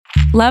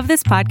Love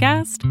this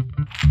podcast?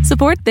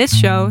 Support this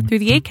show through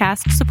the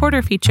Acast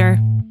supporter feature.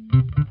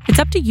 It's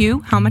up to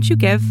you how much you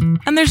give,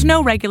 and there's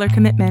no regular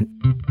commitment.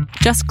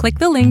 Just click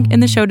the link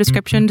in the show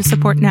description to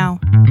support now.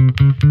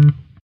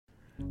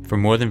 For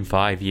more than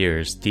 5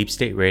 years, Deep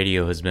State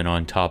Radio has been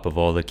on top of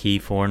all the key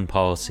foreign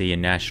policy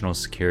and national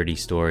security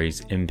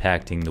stories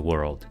impacting the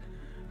world.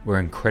 We're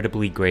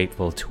incredibly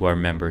grateful to our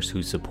members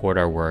who support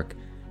our work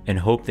and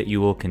hope that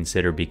you will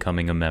consider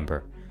becoming a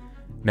member.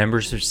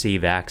 Members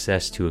receive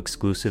access to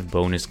exclusive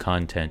bonus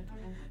content,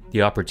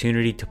 the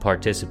opportunity to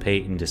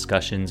participate in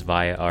discussions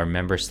via our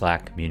member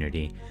Slack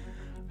community,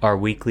 our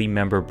weekly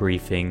member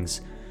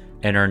briefings,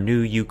 and our new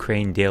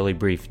Ukraine Daily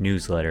Brief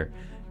newsletter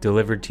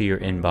delivered to your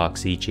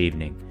inbox each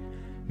evening.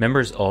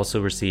 Members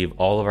also receive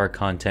all of our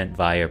content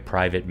via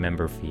private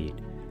member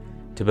feed.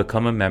 To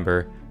become a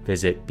member,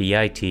 visit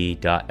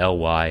bit.ly/DSR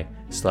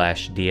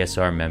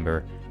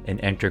member and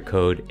enter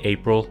code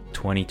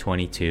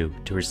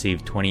APRIL2022 to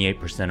receive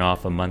 28%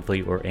 off a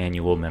monthly or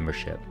annual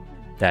membership.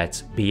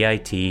 That's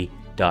bit.ly/DSR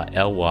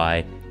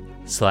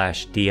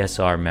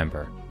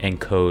member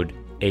and code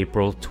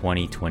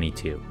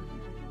APRIL2022.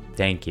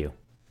 Thank you.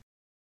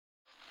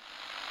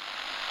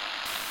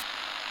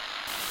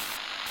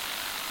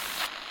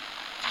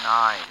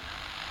 9,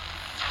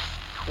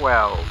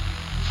 12,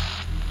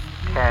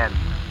 10,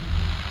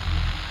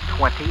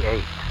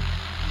 28,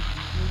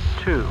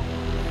 2,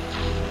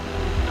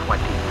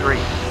 23.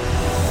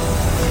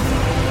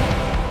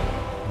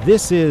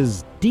 This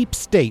is Deep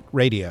State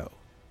Radio,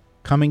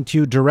 coming to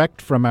you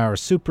direct from our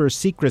super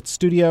secret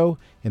studio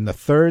in the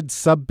third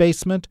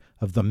sub-basement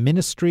of the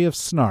Ministry of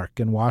Snark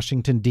in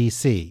Washington,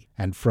 D.C.,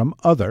 and from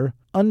other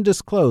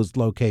undisclosed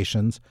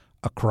locations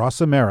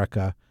across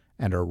America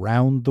and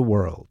around the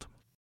world.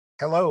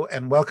 Hello,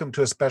 and welcome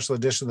to a special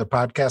edition of the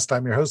podcast.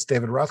 I'm your host,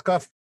 David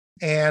Rothkopf,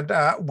 and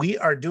we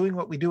are doing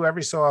what we do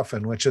every so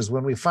often, which is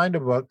when we find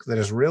a book that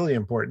is really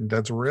important,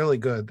 that's really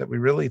good, that we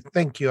really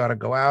think you ought to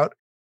go out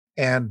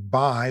and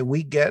buy,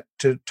 we get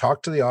to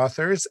talk to the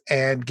authors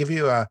and give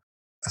you a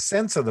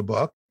sense of the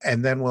book,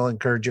 and then we'll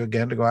encourage you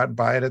again to go out and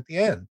buy it at the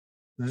end.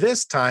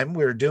 This time,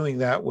 we're doing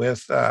that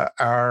with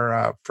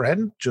our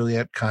friend,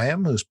 Juliette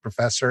Kayyem, who's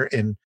professor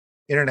in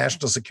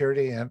International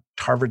Security at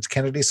Harvard's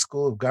Kennedy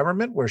School of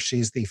Government, where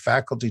she's the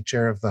faculty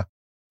chair of the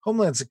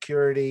Homeland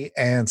Security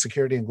and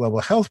Security and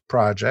Global Health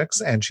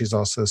Projects, and she's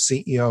also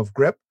CEO of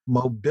GRIP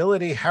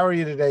Mobility. How are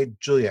you today,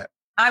 Juliette?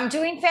 I'm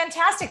doing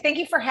fantastic. Thank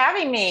you for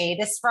having me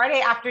this Friday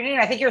afternoon.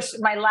 I think you're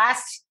my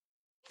last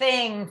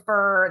thing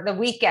for the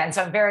weekend,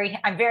 so I'm very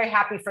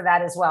happy for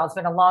that as well. It's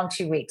been a long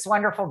 2 weeks,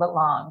 wonderful but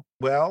long.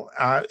 Well,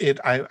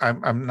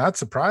 I'm not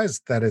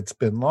surprised that it's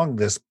been long.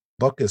 This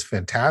book is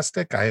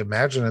fantastic. I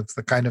imagine it's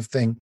the kind of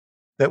thing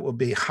that will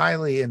be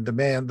highly in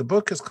demand. The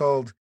book is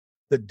called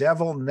The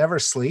Devil Never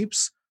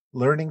Sleeps: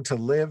 Learning to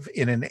Live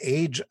in an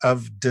Age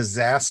of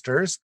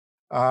Disasters.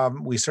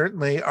 We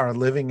certainly are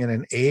living in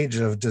an age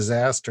of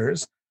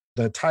disasters.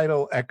 The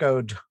title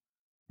echoed,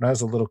 when I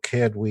was a little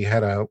kid, we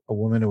had a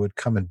woman who would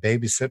come and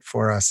babysit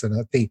for us. And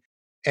at the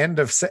end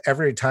of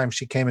every time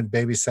she came and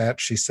babysat,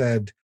 she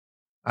said,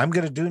 "I'm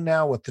going to do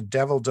now what the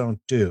devil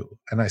don't do."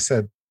 And I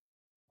said,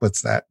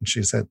 "What's that?" And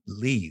she said,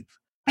 "Leave."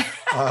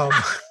 That's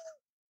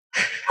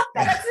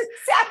the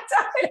exact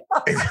title.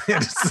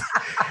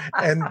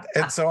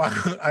 and so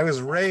I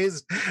was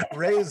raised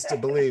to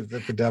believe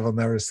that the devil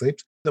never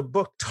sleeps. The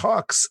book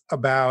talks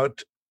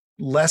about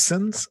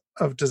lessons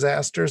of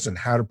disasters and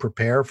how to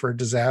prepare for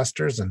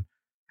disasters and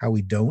how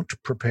we don't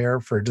prepare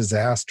for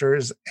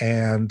disasters.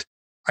 And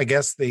I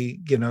guess the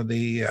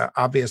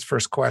obvious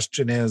first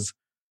question is,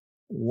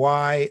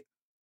 why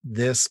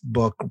this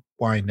book?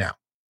 Why now?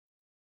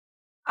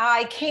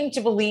 I came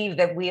to believe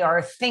that we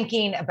are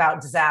thinking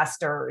about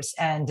disasters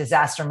and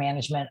disaster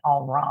management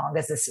all wrong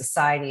as a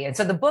society. And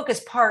so the book is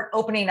part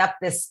opening up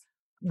this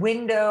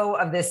window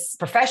of this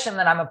profession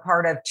that I'm a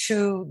part of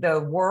to the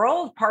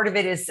world. Part of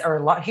it is, or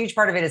a huge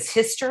part of it is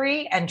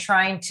history and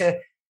trying to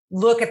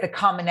look at the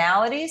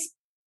commonalities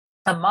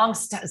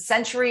amongst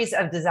centuries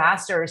of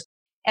disasters.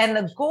 And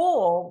the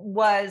goal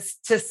was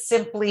to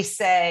simply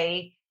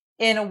say,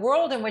 in a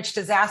world in which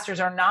disasters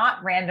are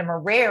not random or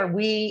rare,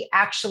 we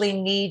actually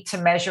need to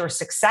measure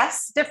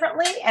success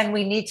differently, and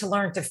we need to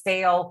learn to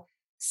fail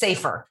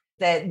safer,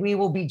 that we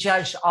will be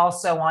judged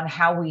also on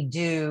how we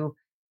do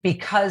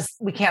because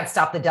we can't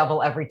stop the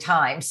devil every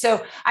time.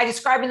 So I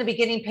describe in the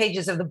beginning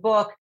pages of the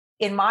book,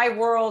 in my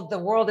world, the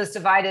world is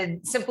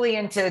divided simply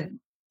into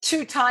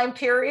 2 time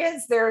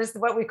periods. There's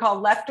what we call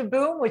left of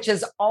boom, which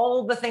is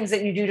all the things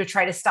that you do to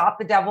try to stop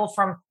the devil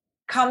from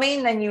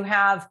coming. Then you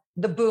have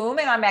the boom,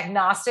 and I'm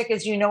agnostic,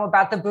 as you know,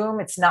 about the boom.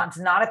 It's not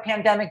a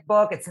pandemic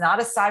book. It's not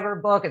a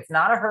cyber book. It's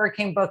not a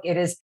hurricane book. It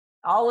is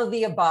all of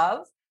the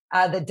above,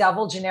 the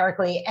devil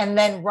generically, and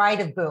then right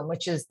of boom,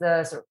 which is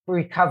the sort of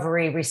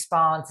recovery,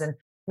 response, and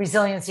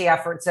resiliency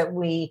efforts that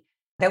we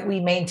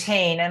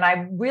maintain. And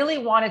I really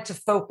wanted to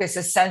focus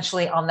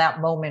essentially on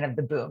that moment of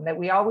the boom, that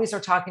we always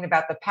are talking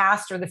about the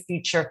past or the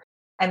future,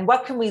 and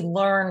what can we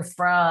learn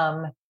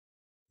from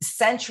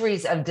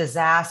centuries of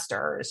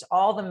disasters,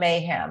 all the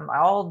mayhem,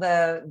 all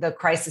the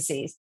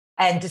crises,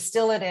 and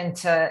distill it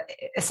into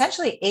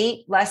essentially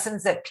 8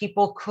 lessons that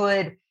people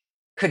could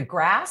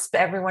grasp,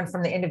 everyone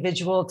from the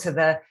individual to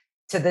the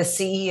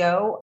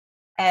CEO,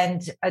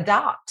 and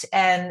adopt.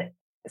 And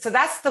so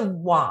that's the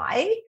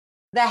why.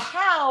 The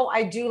how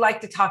I do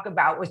like to talk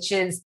about, which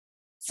is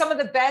some of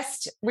the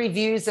best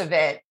reviews of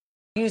it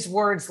use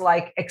words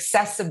like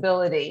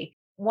accessibility.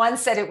 One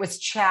said it was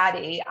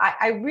chatty.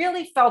 I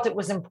really felt it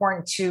was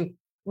important to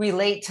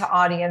relate to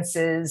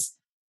audiences,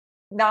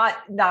 not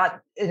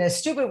in a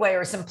stupid way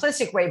or a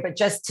simplistic way, but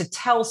just to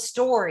tell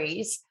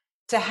stories,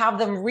 to have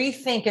them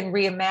rethink and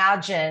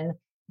reimagine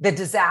the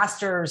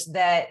disasters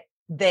that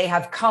they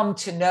have come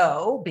to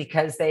know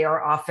because they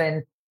are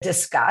often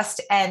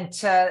discussed, and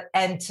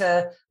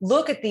to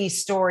look at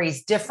these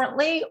stories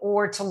differently,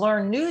 or to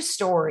learn new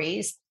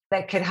stories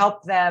that could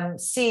help them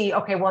see,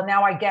 okay, well,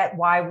 now I get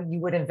why you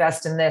would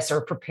invest in this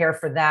or prepare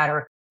for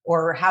that,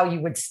 or how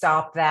you would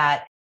stop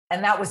that.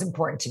 And that was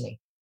important to me.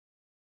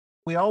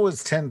 We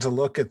always tend to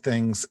look at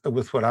things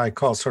with what I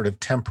call sort of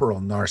temporal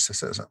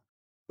narcissism,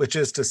 which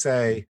is to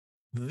say,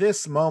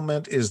 this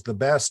moment is the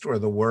best or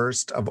the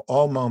worst of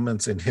all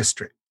moments in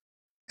history.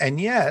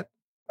 And yet,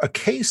 a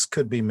case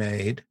could be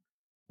made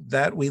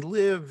that we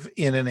live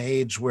in an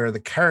age where the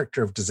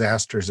character of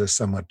disasters is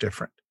somewhat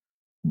different.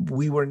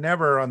 We were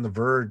never on the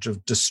verge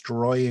of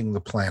destroying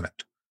the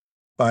planet,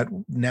 but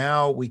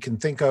now we can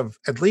think of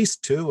at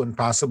least 2 and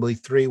possibly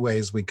 3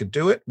 ways we could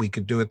do it. We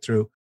could do it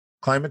through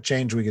climate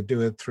change. We could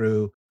do it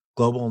through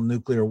global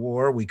nuclear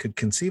war. We could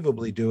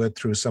conceivably do it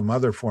through some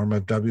other form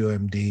of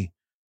WMD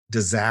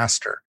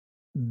disaster.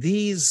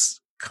 These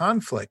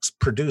conflicts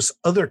produce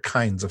other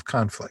kinds of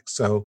conflicts.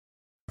 So,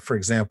 for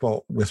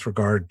example, with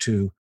regard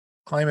to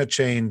climate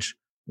change,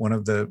 one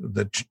of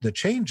the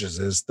changes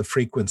is the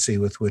frequency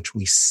with which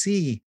we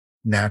see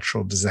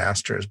natural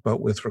disasters. But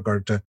with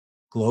regard to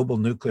global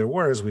nuclear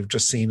war, as we've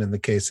just seen in the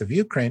case of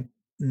Ukraine,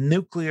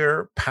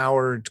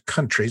 nuclear-powered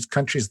countries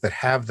that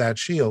have that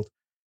shield,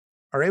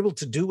 are able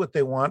to do what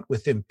they want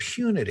with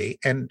impunity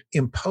and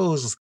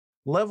impose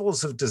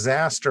levels of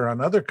disaster on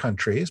other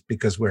countries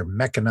because we're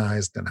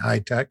mechanized and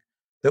high-tech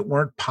that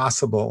weren't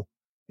possible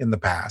in the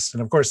past.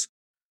 And of course,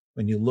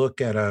 when you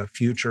look at a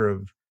future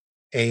of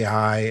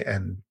AI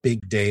and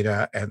big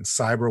data and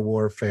cyber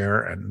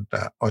warfare and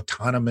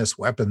autonomous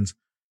weapons,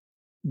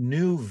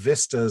 new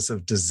vistas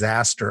of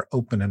disaster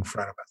open in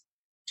front of us.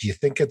 Do you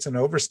think it's an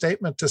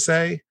overstatement to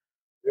say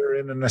we're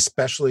in an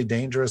especially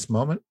dangerous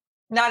moment?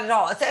 Not at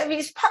all. I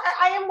mean,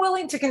 I am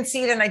willing to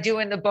concede, and I do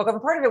in the book.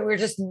 And part of it, we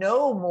just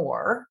know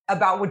more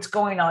about what's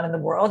going on in the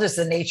world, is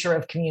the nature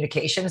of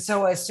communication.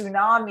 So a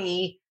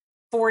tsunami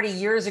 40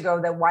 years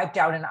ago that wiped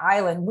out an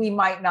island, we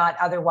might not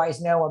otherwise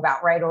know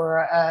about, right? Or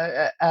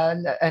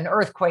an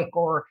earthquake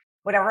or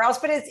whatever else.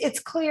 But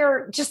it's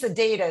clear, just the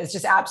data is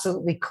just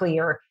absolutely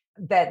clear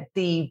that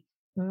the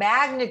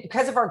magnitude,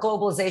 because of our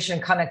globalization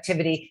and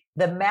connectivity,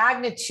 the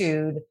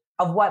magnitude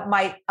of what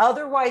might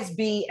otherwise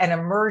be an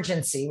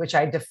emergency, which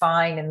I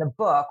define in the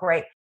book,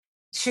 right,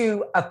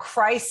 to a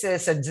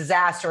crisis, a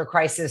disaster, a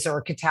crisis, or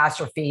a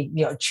catastrophe,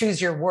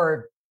 choose your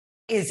word,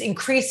 is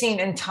increasing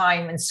in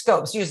time and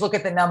scope. So you just look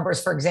at the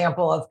numbers, for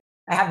example,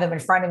 I have them in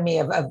front of me,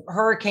 of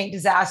hurricane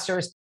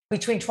disasters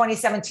between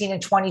 2017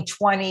 and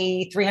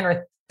 2020,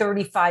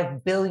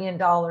 $335 billion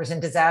in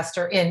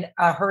disaster, in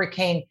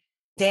hurricane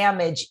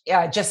damage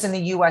just in the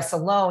US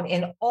alone.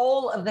 In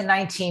all of the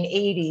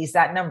 1980s,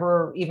 that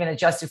number, even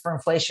adjusted for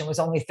inflation, was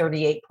only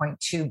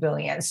 38.2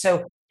 billion. So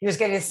you just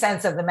get a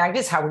sense of the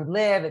magnitude. It's how we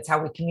live, it's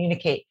how we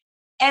communicate.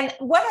 And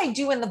what I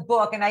do in the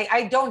book, and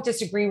I don't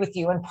disagree with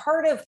you, and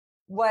part of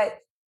what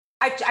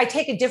I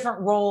take a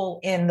different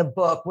role in the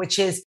book, which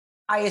is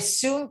I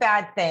assume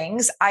bad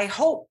things. I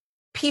hope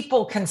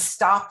people can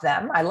stop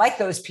them. I like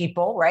those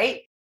people,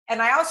 right?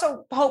 And I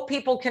also hope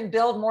people can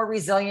build more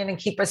resilient and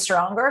keep us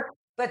stronger.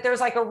 But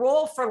there's like a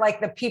role for like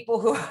the people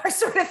who are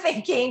sort of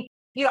thinking,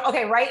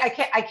 okay, right,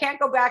 I can't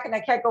go back and I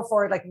can't go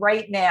forward like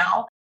right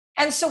now.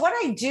 And so what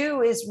I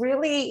do is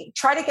really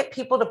try to get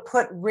people to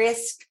put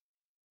risk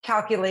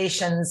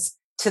calculations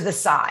to the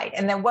side.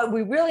 And then what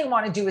we really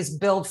want to do is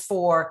build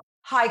for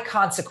high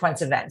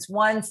consequence events,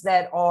 ones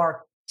that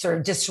are sort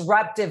of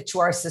disruptive to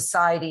our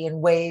society in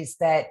ways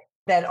that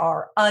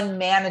are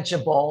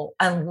unmanageable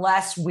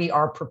unless we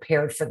are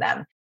prepared for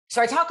them.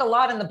 So I talk a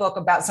lot in the book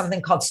about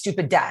something called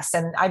stupid deaths.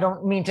 And I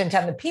don't mean to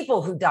intend the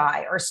people who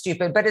die are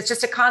stupid, but it's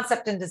just a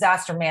concept in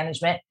disaster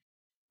management,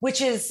 which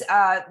is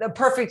the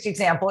perfect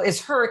example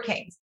is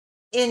hurricanes.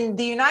 In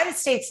the United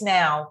States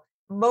now,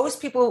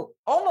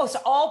 almost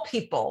all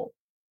people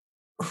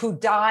who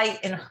die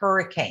in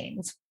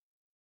hurricanes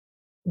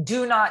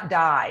do not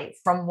die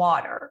from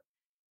water.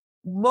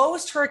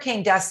 Most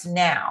hurricane deaths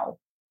now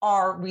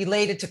are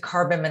related to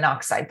carbon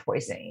monoxide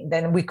poisoning.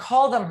 Then we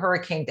call them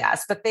hurricane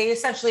deaths, but they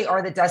essentially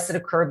are the deaths that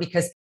occur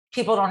because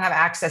people don't have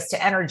access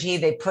to energy.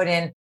 They put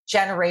in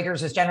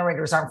generators, as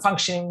generators aren't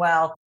functioning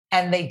well,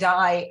 and they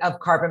die of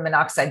carbon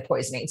monoxide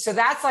poisoning. So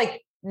that's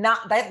like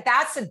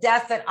that's a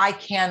death that I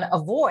can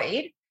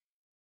avoid.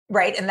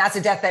 right? And that's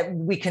a death that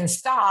we can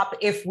stop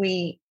if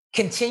we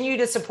continue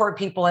to support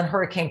people in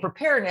hurricane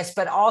preparedness,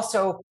 but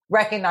also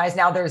recognize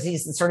now there's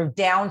these sort of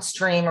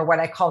downstream, or what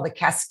I call the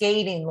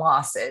cascading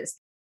losses.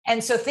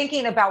 And so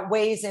thinking about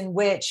ways in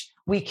which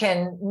we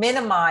can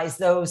minimize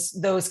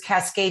those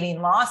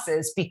cascading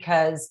losses,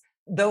 because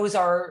those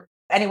are,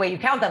 any way you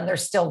count them, they're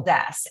still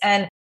deaths.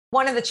 And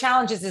one of the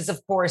challenges is, of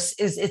course,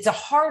 is it's a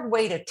hard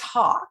way to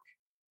talk,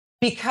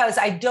 because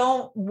I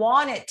don't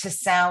want it to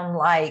sound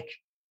like,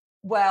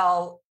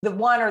 well, the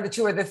one or the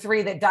two or the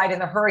three that died in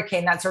the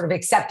hurricane, that's sort of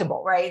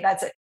acceptable, right?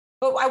 That's it.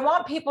 But I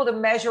want people to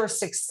measure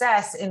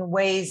success in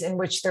ways in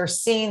which they're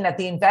seeing that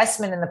the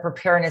investment in the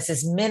preparedness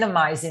is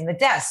minimizing the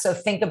deaths. So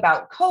think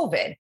about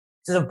COVID.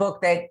 This is a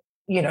book that,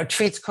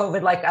 treats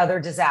COVID like other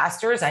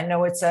disasters. I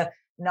know it's a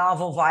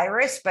novel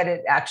virus, but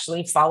it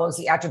actually follows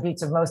the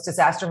attributes of most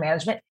disaster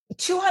management.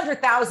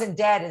 200,000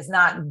 dead is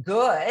not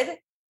good.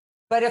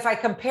 But if I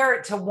compare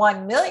it to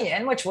 1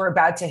 million, which we're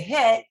about to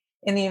hit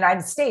in the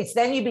United States,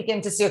 then you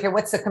begin to see, okay,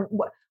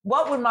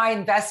 what would my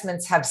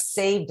investments have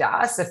saved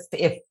us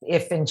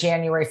if in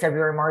January,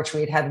 February, March,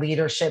 we had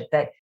leadership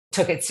that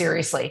took it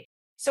seriously?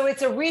 So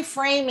it's a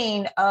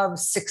reframing of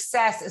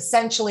success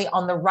essentially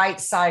on the right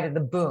side of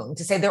the boom,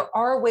 to say there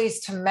are ways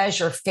to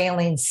measure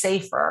failing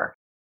safer.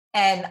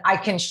 And I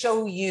can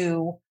show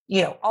you,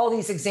 all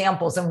these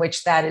examples in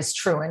which that is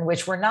true, in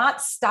which we're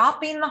not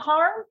stopping the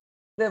harm.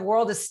 The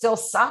world is still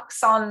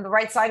sucks on the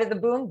right side of the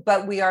boom,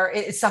 but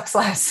it sucks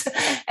less.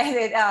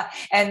 And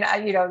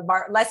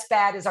less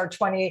bad is our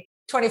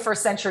 21st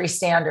century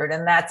standard.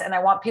 And I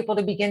want people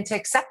to begin to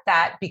accept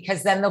that,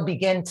 because then they'll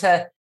begin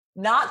to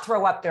not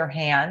throw up their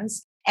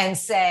hands and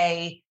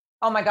say,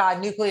 oh my God,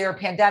 nuclear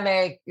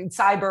pandemic,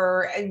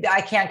 cyber,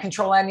 I can't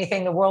control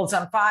anything. The world's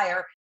on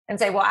fire. And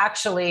say, well,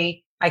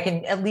 actually, I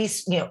can at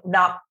least,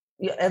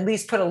 at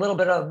least put a little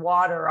bit of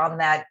water on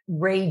that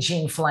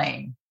raging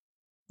flame.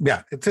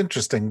 Yeah, it's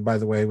interesting, by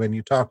the way, when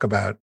you talk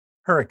about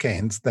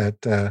hurricanes,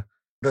 that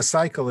the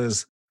cycle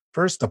is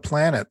first a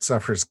planet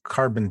suffers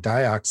carbon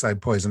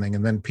dioxide poisoning,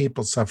 and then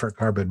people suffer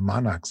carbon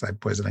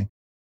monoxide poisoning.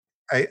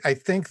 I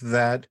think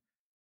that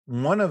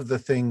one of the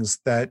things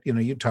that,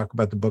 you talk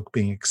about the book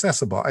being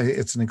accessible,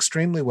 it's an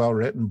extremely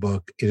well-written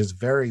book. It is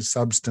very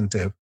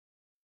substantive.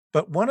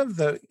 But one of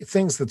the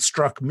things that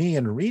struck me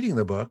in reading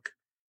the book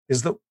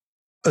is that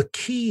a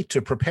key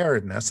to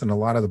preparedness, and a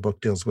lot of the book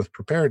deals with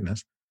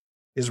preparedness,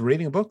 is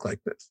reading a book like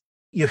this.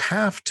 You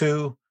have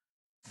to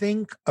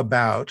think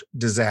about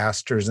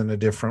disasters in a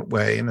different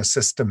way, in a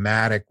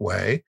systematic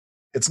way.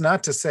 It's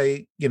not to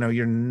say,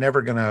 you're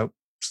never going to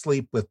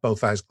sleep with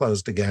both eyes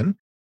closed again.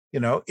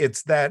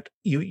 It's that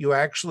you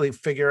actually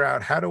figure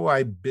out, how do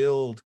I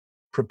build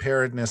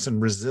preparedness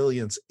and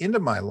resilience into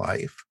my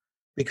life?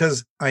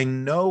 Because I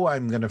know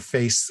I'm going to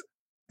face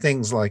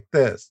things like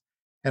this.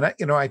 And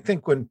I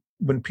think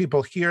when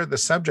people hear the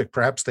subject,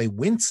 perhaps they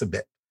wince a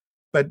bit.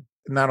 But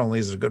not only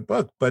is it a good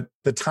book, but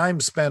the time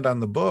spent on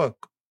the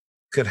book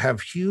could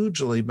have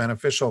hugely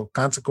beneficial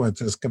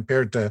consequences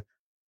compared to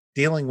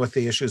dealing with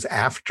the issues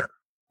after.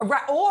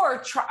 Right.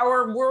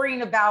 Or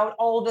worrying about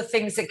all the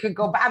things that could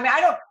go back. I mean,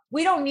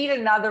 we don't need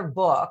another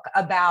book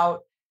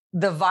about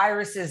the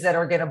viruses that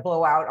are going to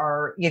blow out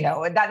our,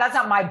 that's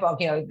not my book,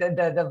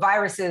 the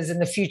viruses in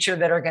the future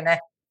that are going to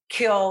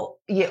kill,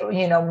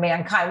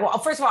 mankind. Well,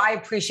 first of all, I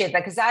appreciate that,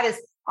 because that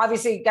is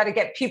obviously got to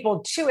get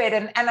people to it.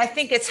 And I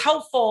think it's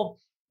helpful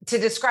to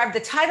describe the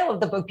title of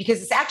the book,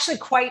 because it's actually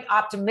quite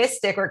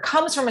optimistic, or it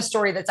comes from a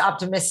story that's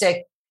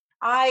optimistic.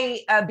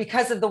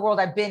 Because of the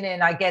world I've been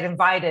in, I get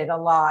invited a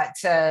lot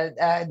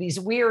to these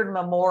weird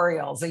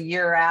memorials a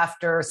year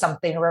after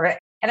something.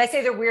 And I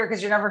say they're weird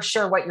because you're never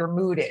sure what your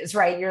mood is,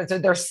 right?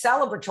 They're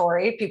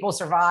celebratory. People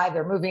survive,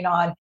 they're moving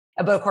on.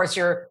 But of course,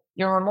 you're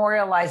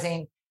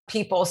memorializing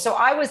people. So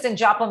I was in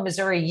Joplin,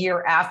 Missouri, a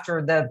year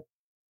after the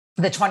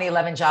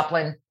 2011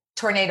 Joplin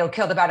tornado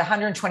killed about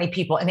 120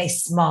 people in a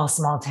small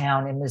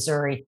town in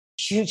Missouri,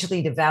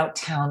 hugely devout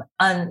town,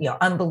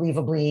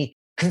 unbelievably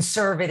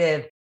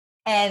conservative.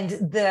 And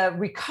the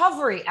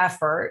recovery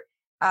effort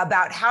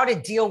about how to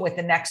deal with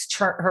the next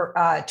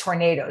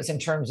tornadoes in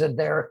terms of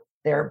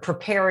their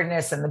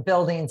preparedness and the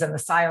buildings and the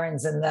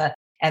sirens and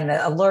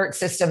the alert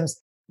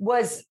systems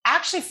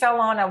fell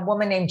on a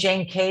woman named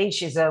Jane Cage.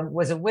 She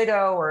was a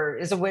widow, or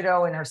is a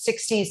widow, in her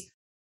 60s.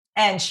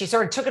 And she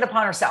sort of took it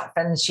upon herself,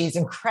 and she's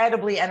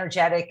incredibly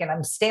energetic. And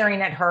I'm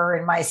staring at her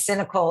in my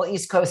cynical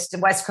East Coast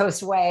and West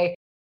Coast way,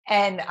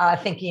 and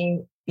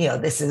thinking,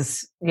 this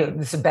is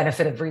a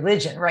benefit of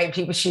religion, right?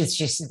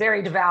 She's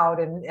very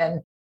devout,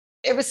 and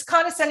it was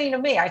condescending to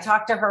me. I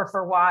talked to her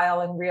for a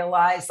while and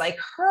realized, like,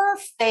 her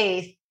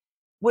faith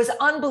was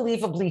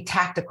unbelievably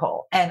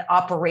tactical and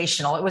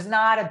operational. It was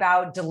not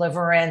about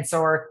deliverance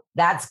or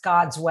that's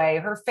God's way.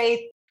 Her faith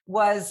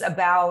was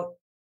about,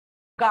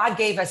 God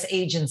gave us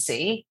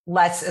agency.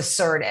 Let's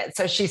assert it.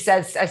 So she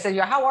says, I said,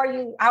 how are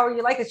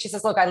you like this? She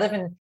says, look, I live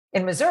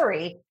in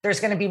Missouri.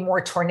 There's going to be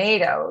more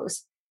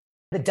tornadoes.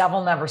 The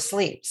devil never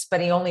sleeps,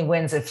 but he only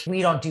wins if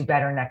we don't do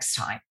better next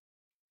time.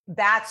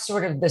 That's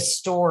sort of the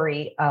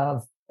story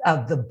of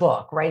the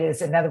book, right?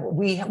 Is another,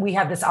 we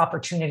have this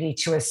opportunity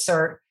to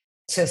assert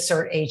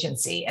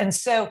agency. And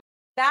so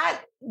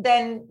that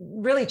then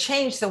really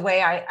changed the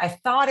way I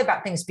thought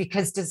about things,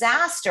 because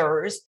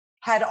disasters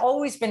had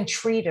always been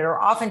treated,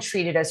 or often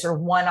treated, as sort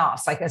of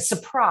one-offs, like a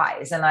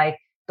surprise. And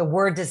the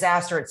word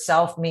disaster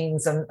itself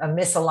means a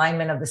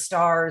misalignment of the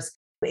stars.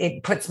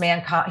 It puts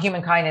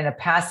humankind in a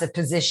passive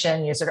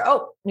position. You sort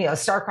of,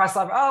 star-crossed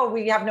love.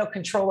 We have no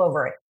control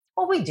over it.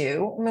 Well, we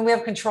do. I mean, we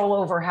have control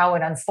over how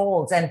it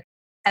unfolds. And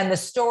the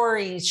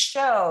stories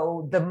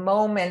show the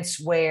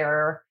moments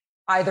where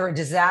either a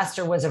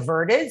disaster was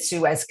averted,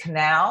 Suez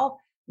Canal.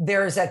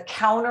 There's a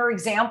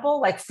counterexample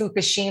like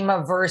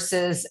Fukushima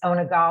versus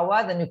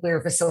Onagawa, the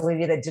nuclear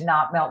facility that did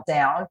not melt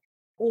down,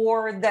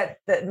 or that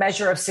the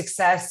measure of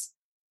success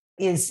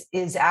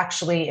is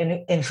actually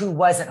in who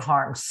wasn't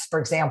harmed. For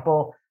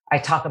example, I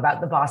talk about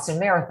the Boston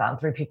Marathon.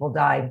 3 people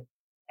died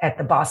at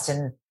the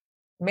Boston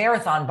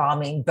Marathon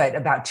bombing, but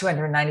about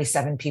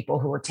 297 people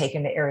who were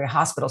taken to area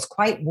hospitals,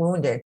 quite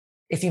wounded.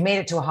 If you made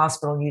it to a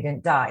hospital, you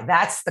didn't die.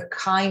 That's the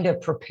kind of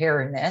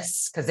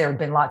preparedness, because there had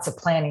been lots of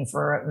planning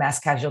for a mass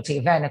casualty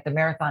event at the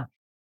marathon.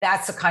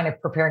 That's the kind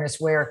of preparedness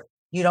where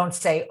you don't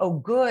say, oh,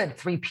 good,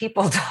 3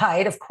 people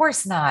died. Of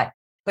course not.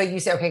 But you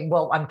say, okay,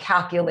 well, I'm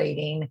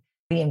calculating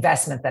the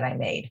investment that I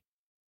made.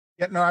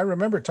 Yeah, no, I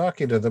remember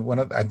talking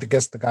to I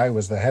guess the guy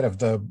was the head of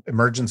the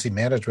emergency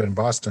management in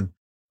Boston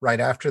right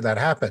after that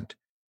happened.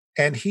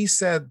 And he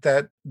said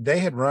that they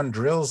had run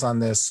drills on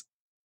this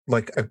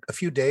like a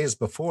few days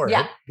before.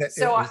 Yeah.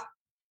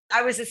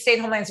 I was a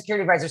state Homeland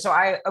Security advisor.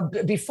 So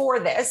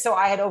before this,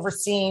 I had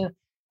overseen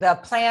the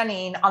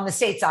planning on the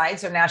state side,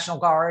 so National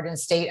Guard and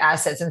state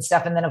assets and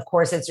stuff. And then, of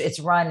course, it's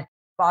run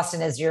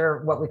Boston as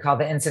what we call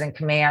the incident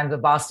command, the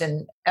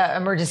Boston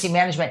emergency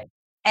management.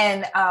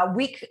 And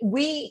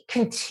we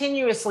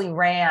continuously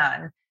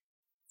ran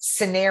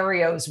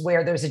scenarios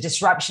where there's a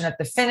disruption at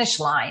the finish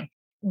line.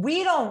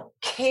 We don't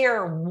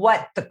care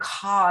what the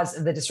cause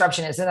of the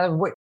disruption is. In other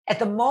words, at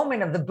the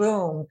moment of the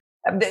boom,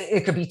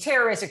 it could be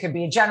terrorists, it could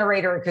be a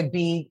generator, it could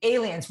be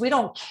aliens. We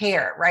don't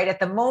care, right? At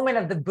the moment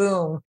of the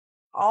boom,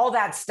 all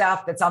that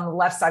stuff that's on the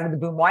left side of the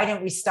boom, why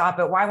didn't we stop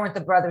it? Why weren't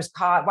the brothers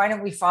caught? Why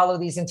didn't we follow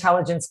these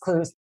intelligence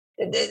clues?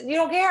 You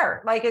don't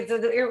care. Like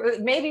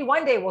maybe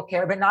one day we'll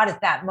care, but not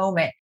at that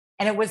moment.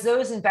 And it was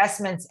those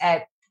investments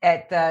at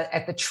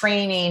the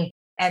training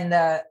and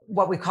the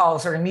what we call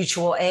sort of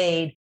mutual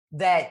aid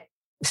that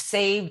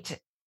saved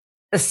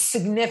a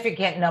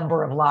significant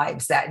number of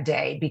lives that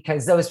day,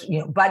 because those,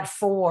 but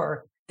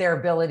for their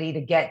ability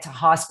to get to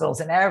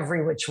hospitals in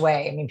every which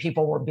way. I mean,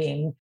 people were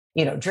being,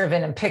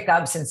 driven in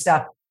pickups and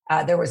stuff.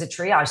 There was a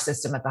triage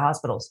system at the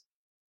hospitals.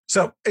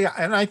 So, yeah.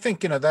 And I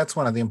think, that's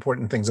one of the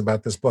important things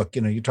about this book.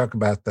 You talk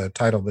about the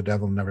title, The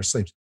Devil Never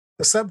Sleeps.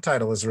 The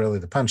subtitle is really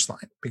the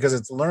punchline, because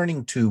it's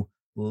learning to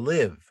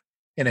live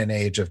in an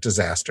age of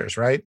disasters,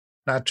 right?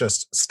 Not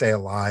just stay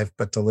alive,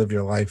 but to live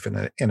your life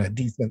in a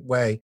decent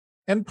way.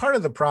 And part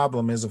of the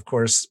problem is, of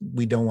course,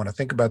 we don't want to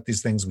think about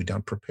these things. We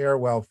don't prepare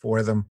well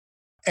for them.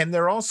 And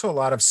there are also a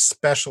lot of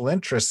special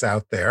interests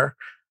out there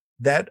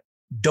that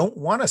don't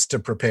want us to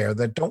prepare,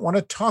 that don't want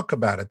to talk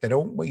about it. They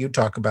don't want you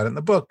talk about it in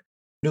the book.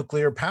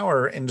 Nuclear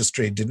power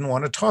industry didn't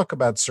want to talk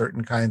about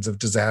certain kinds of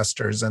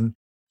disasters. And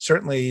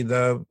certainly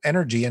the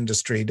energy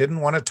industry didn't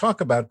want to talk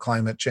about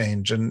climate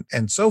change and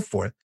so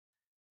forth,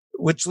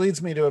 which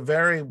leads me to a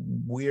very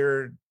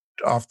weird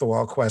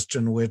off-the-wall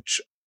question,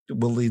 which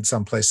will lead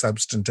someplace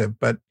substantive,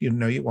 but you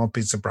won't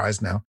be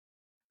surprised now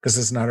because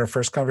this is not our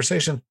first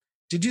conversation.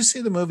 Did you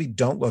see the movie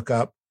Don't Look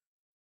Up?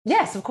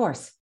 Yes, of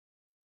course.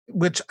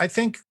 Which I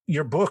think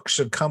your book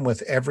should come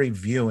with every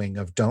viewing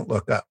of Don't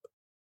Look Up,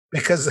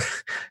 because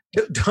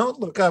Don't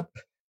Look Up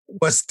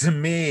was to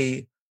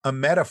me a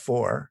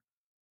metaphor.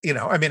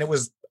 It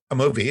was a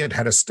movie. It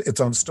had its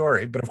own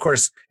story, but of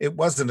course it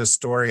wasn't a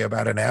story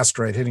about an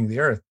asteroid hitting the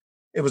Earth.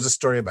 It was a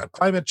story about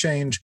climate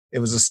change. It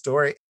was a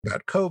story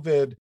about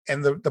COVID.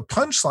 And the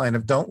punchline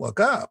of Don't Look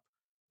Up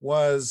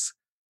was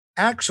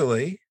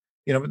actually,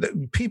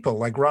 people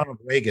like Ronald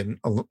Reagan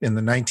in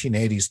the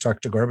 1980s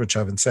talked to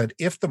Gorbachev and said,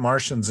 if the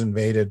Martians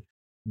invaded,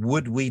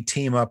 would we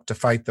team up to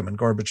fight them? And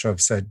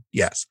Gorbachev said,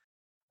 yes.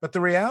 But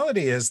the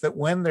reality is that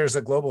when there's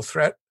a global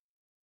threat,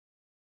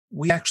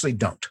 we actually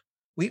don't.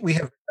 We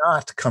have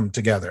not come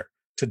together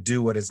to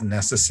do what is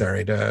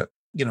necessary to,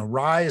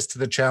 rise to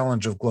the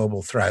challenge of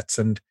global threats.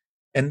 And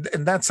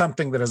that's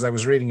something that as I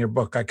was reading your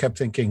book, I kept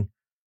thinking,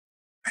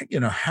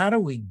 how do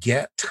we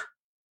get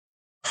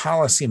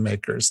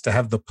policymakers to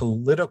have the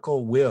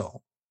political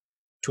will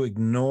to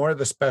ignore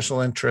the special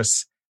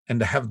interests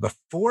and to have the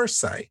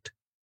foresight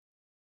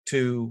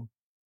to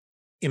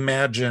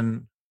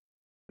imagine?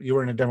 You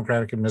were in a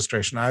Democratic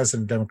administration. I was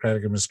in a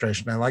Democratic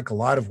administration. I like a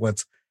lot of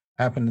what's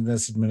happened in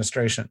this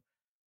administration.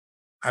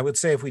 I would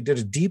say if we did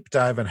a deep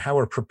dive on how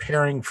we're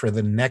preparing for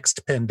the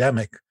next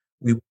pandemic,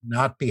 we would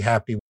not be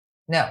happy.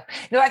 No,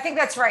 I think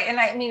that's right. And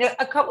I mean,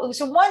 a couple.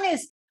 So one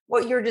is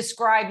what you're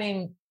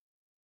describing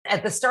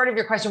at the start of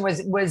your question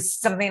was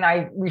something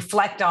I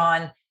reflect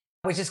on,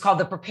 which is called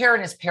the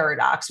preparedness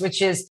paradox,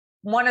 which is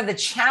one of the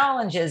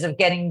challenges of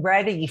getting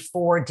ready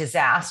for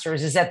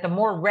disasters is that the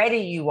more ready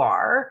you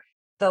are,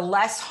 the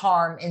less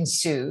harm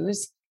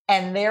ensues.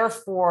 And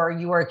therefore,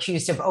 you are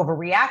accused of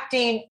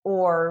overreacting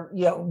or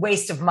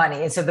waste of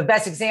money. And so the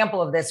best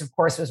example of this, of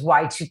course, was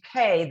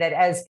Y2K, that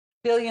as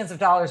billions of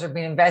dollars are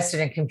being invested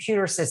in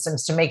computer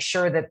systems to make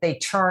sure that they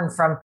turn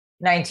from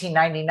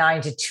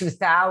 1999 to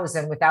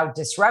 2000 without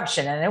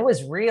disruption. And it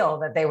was real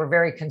that they were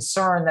very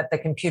concerned that the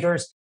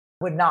computers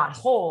would not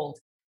hold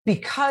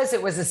because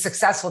it was a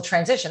successful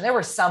transition. There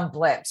were some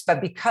blips,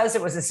 but because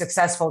it was a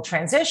successful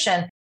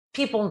transition,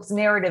 people's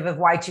narrative of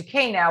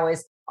Y2K now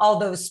is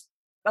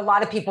a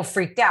lot of people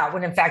freaked out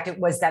when in fact it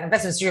was that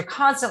investment. So you're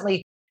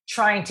constantly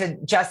trying to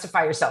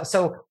justify yourself.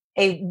 So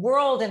a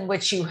world in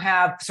which you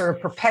have sort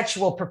of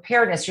perpetual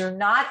preparedness, you're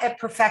not at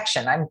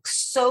perfection. I'm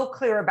so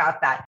clear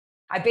about that.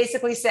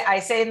 I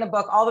say in the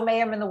book, all the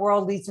mayhem in the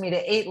world leads me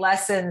to 8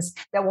 lessons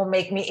that will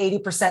make me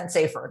 80%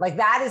 safer. Like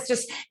that is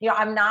just,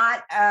 I'm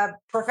not a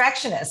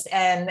perfectionist.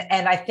 And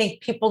I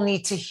think people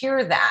need to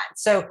hear that.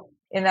 So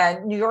in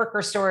a New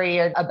Yorker story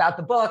about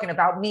the book and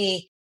about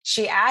me,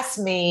 she asked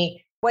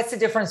me, what's the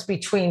difference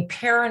between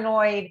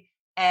paranoid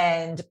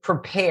and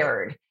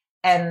prepared?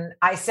 And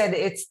I said,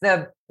 it's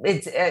the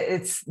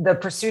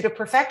pursuit of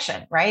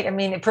perfection, right? I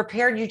mean,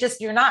 prepared,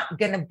 you're not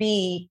going to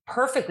be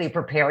perfectly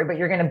prepared, but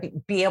you're going to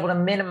be able to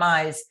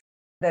minimize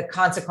the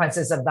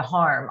consequences of the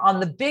harm. On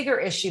the bigger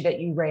issue that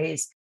you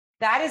raise,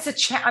 that is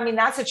that's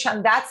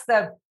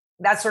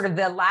sort of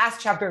the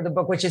last chapter of the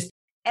book, which is,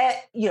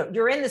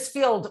 you're in this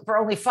field for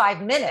only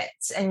 5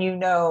 minutes, and you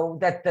know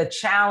that the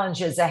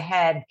challenges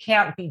ahead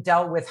can't be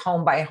dealt with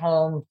home by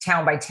home,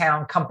 town by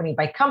town, company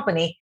by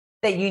company,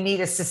 that you need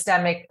a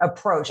systemic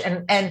approach.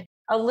 And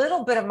a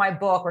little bit of my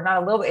book, or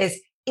not a little bit,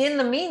 is in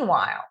the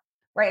meanwhile,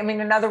 right? I mean,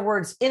 in other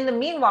words, in the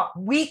meanwhile,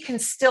 we can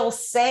still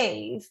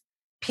save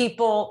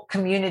people,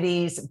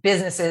 communities,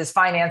 businesses,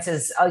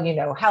 finances,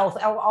 health,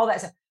 all that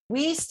stuff.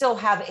 We still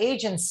have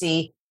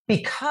agency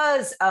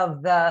because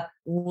of the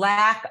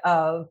lack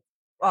of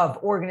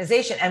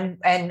organization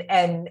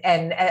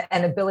and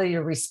ability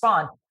to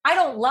respond. I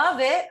don't love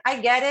it. I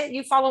get it.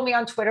 You follow me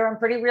on Twitter. I'm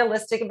pretty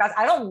realistic about it.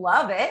 I don't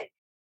love it.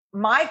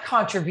 My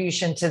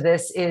contribution to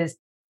this is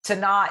to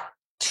not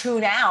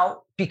tune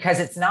out because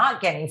it's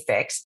not getting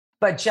fixed,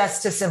 but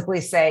just to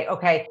simply say,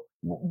 okay,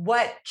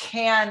 what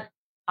can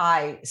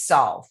I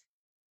solve?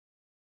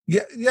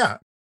 Yeah.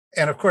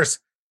 And of course,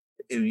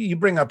 you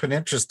bring up an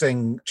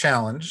interesting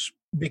challenge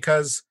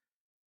because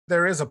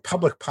there is a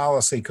public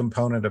policy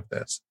component of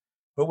this.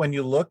 But when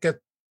you look at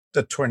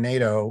the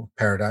tornado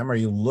paradigm, or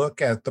you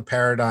look at the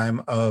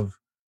paradigm of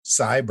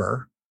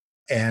cyber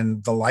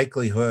and the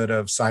likelihood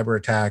of cyber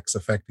attacks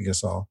affecting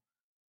us all,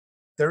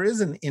 there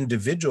is an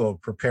individual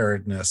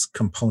preparedness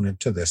component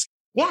to this.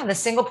 Yeah, the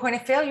single point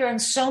of failure in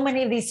so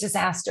many of these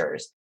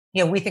disasters.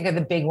 We think of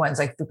the big ones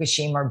like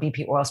Fukushima or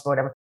BP oil spill,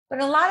 whatever.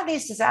 But a lot of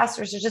these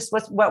disasters are just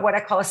what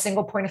I call a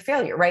single point of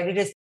failure, right? It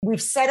is,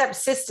 we've set up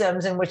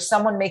systems in which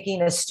someone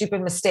making a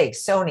stupid mistake,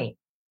 Sony,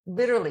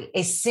 literally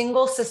a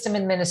single system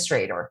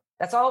administrator,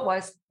 that's all it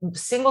was,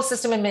 single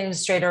system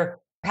administrator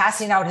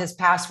passing out his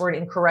password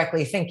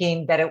incorrectly,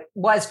 thinking that it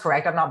was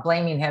correct. I'm not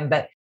blaming him,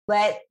 but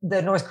let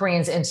the North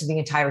Koreans into the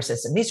entire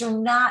system. These are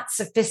not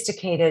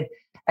sophisticated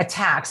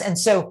attacks. And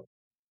so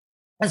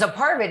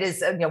part of it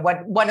is,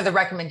 what one of the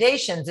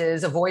recommendations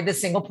is avoid the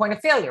single point of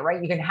failure,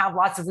 right? You can have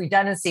lots of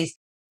redundancies.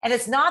 And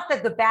it's not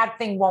that the bad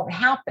thing won't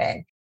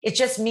happen. It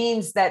just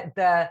means that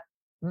the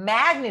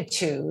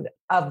magnitude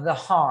of the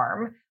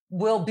harm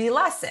will be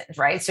lessened,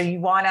 right? So you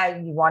want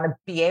to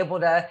be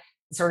able to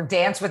sort of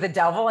dance with the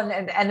devil,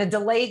 and a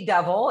delayed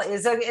devil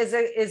is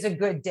a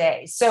good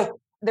day. So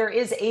there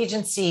is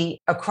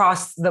agency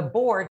across the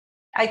board.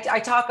 I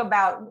talk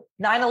about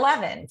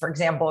 9/11, for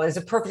example, is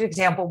a perfect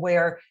example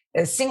where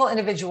a single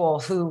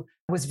individual who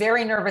was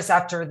very nervous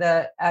after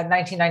the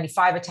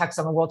 1995 attacks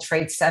on the World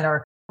Trade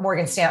Center,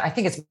 Morgan Stanley, I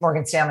think it's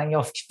Morgan Stanley, and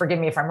you'll forgive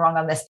me if I'm wrong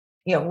on this,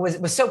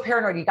 was so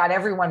paranoid, he got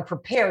everyone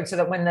prepared so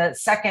that when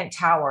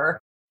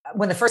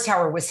the first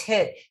tower was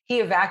hit,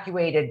 he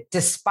evacuated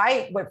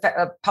despite what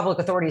public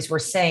authorities were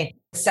saying,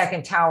 the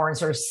second tower, and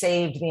sort of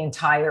saved the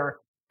entire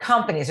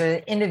company. So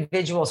the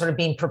individual sort of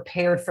being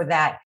prepared for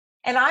that.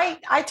 And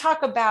I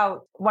talk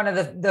about one of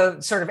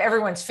the sort of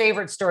everyone's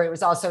favorite story. It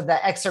was also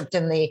the excerpt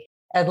in the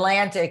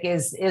Atlantic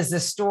is the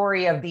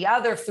story of the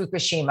other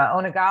Fukushima,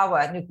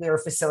 Onagawa nuclear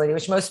facility,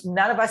 which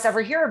none of us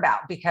ever hear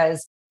about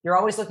because you're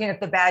always looking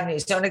at the bad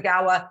news.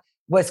 Onagawa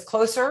was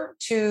closer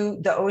to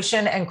the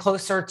ocean and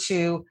closer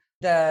to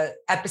the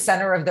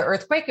epicenter of the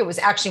earthquake. It was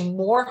actually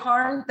more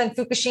harmed than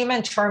Fukushima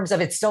in terms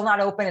of it's still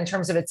not open, in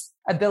terms of its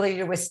ability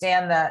to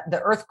withstand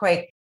the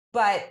earthquake,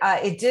 but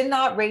it did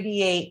not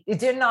radiate. It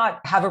did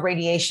not have a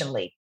radiation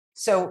leak.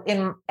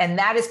 And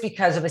that is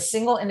because of a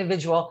single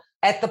individual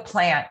at the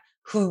plant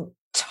who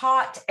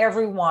taught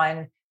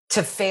everyone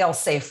to fail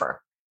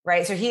safer,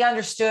 right? So he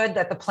understood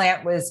that the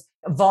plant was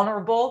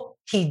vulnerable.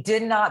 He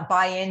did not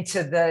buy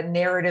into the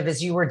narrative,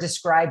 as you were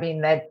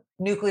describing, that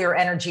nuclear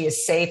energy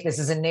is safe. This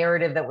is a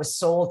narrative that was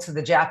sold to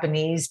the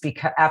Japanese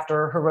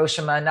after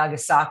Hiroshima and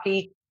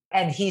Nagasaki.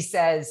 And he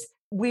says,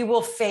 we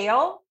will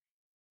fail.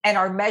 And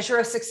our measure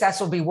of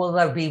success will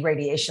there be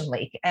radiation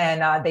leak?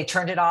 And they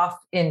turned it off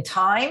in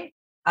time.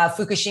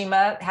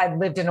 Fukushima had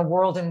lived in a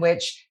world in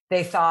which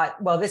they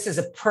thought, well, this is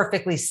a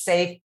perfectly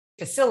safe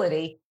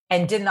facility,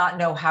 and did not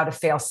know how to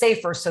fail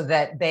safer, so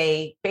that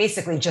they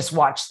basically just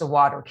watched the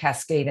water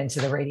cascade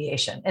into the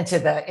radiation, into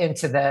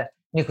the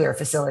nuclear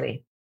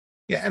facility.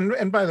 Yeah.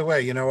 And by the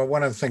way,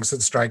 one of the things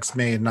that strikes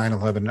me,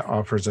 9/11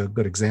 offers a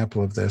good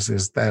example of this,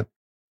 is that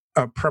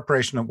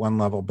preparation at one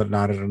level, but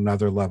not at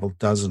another level,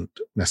 doesn't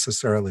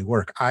necessarily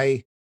work.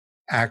 I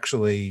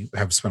actually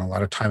have spent a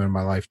lot of time in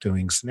my life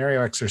doing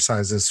scenario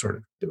exercises, sort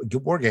of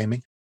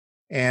wargaming.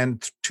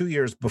 And 2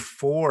 years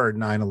before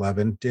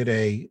 9/11, did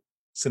a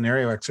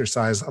scenario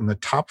exercise on the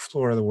top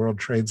floor of the World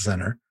Trade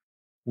Center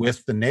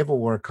with the Naval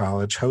War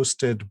College,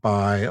 hosted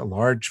by a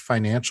large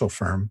financial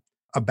firm,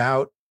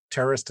 about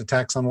terrorist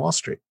attacks on Wall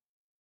Street.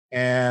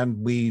 And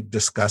we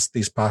discussed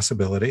these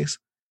possibilities.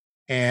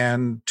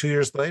 And 2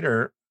 years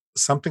later,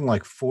 something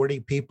like 40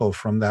 people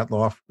from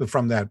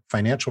that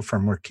financial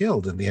firm were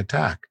killed in the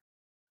attack.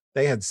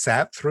 They had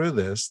sat through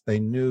this. They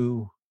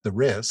knew the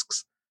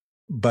risks,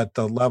 but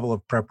the level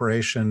of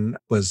preparation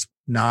was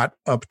not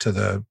up to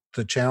the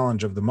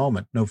challenge of the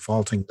moment. No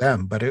faulting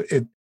them, but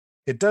it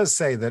does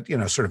say that,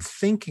 sort of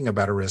thinking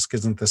about a risk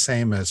isn't the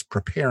same as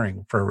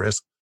preparing for a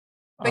risk.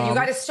 But you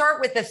got to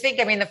start with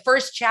the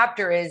first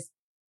chapter is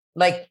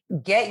like,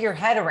 get your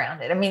head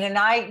around it. I mean,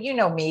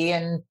 and me,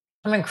 and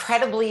I'm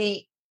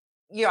incredibly,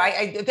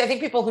 I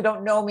think people who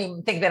don't know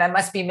me think that I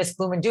must be Miss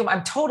Gloom and Doom.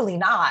 I'm totally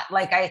not.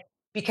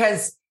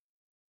 Because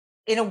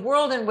in a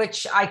world in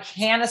which I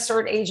can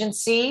assert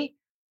agency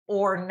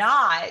or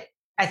not,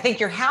 I think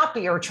you're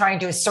happier trying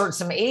to assert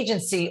some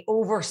agency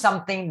over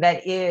something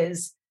that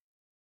is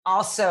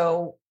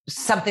also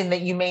something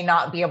that you may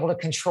not be able to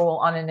control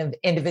on an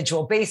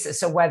individual basis.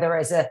 So whether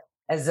as a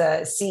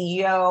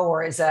CEO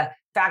or as a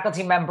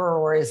faculty member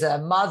or as a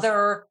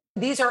mother,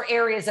 these are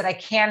areas that I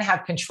can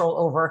have control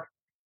over.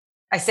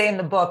 I say in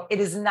the book, it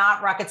is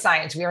not rocket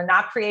science. We are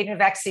not creating a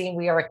vaccine.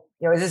 We are,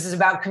 this is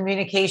about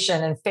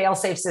communication and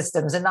fail-safe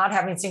systems and not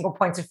having single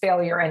points of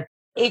failure, and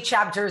 8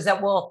 chapters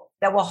that will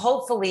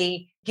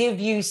hopefully give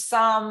you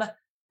some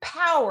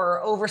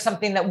power over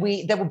something that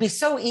would be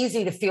so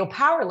easy to feel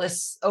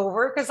powerless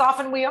over, because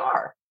often we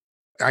are.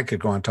 I could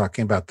go on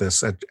talking about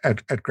this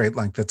at great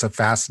length. It's a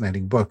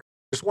fascinating book.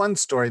 There's one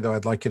story, though,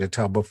 I'd like you to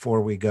tell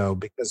before we go,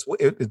 because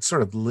it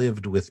sort of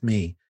lived with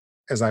me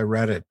as I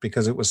read it,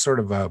 because it was sort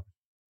of a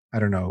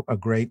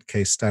great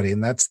case study.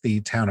 And that's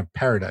the town of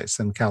Paradise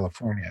in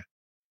California,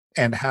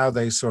 and how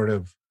they sort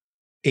of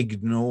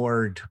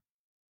ignored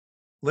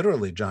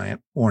literally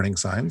giant warning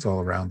signs all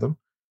around them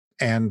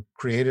and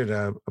created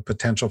a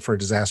potential for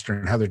disaster,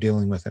 and how they're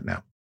dealing with it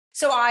now.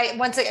 So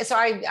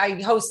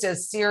I host a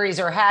series,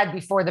 or had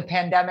before the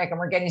pandemic, and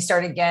we're getting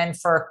started again,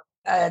 for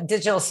a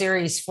digital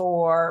series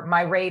for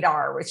My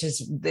Radar, which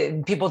is,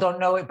 people don't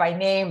know it by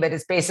name, but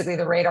it's basically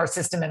the radar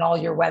system in all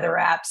your weather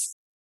apps.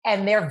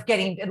 And they're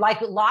getting, like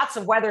lots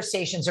of weather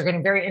stations, are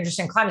getting very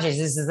interesting climate change.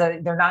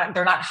 They're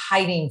not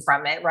hiding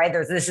from it, right?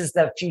 This is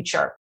the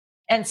future.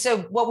 And so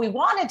what we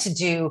wanted to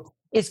do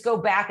is go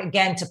back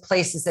again to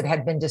places that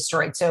had been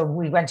destroyed. So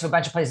we went to a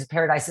bunch of places.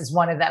 Paradise is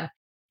one of them.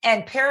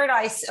 And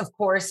Paradise, of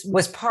course,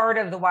 was part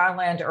of the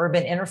wildland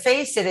urban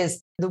interface. It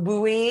is the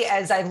WUI,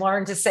 as I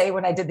learned to say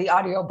when I did the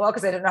audiobook,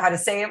 because I didn't know how to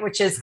say it, which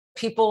is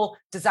people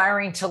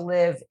desiring to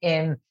live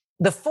in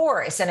the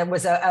forest. And it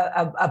was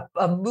a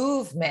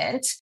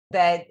movement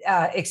that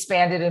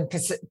expanded in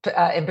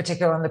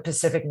particular in the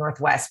Pacific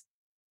Northwest.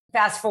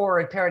 Fast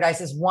forward,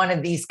 Paradise is one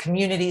of these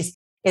communities.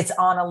 It's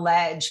on a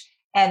ledge.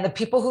 And the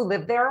people who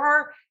live there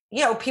are,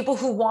 people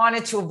who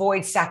wanted to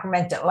avoid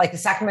Sacramento. Like, the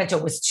Sacramento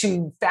was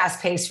too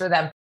fast paced for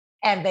them.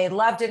 And they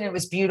loved it, and it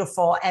was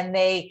beautiful. And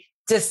they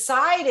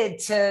decided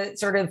to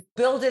sort of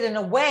build it in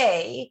a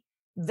way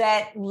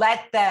that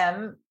let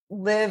them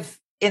live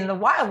in the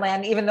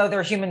wildland, even though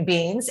they're human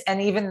beings,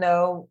 and even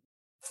though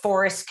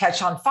forests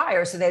catch on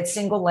fire. So they had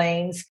single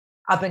lanes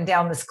up and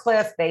down this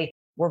cliff. They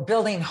were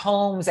building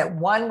homes at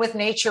one with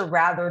nature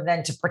rather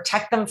than to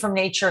protect them from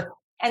nature.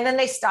 And then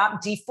they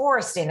stopped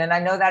deforesting. And I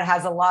know that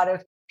has a lot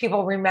of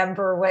people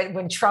remember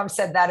when Trump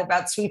said that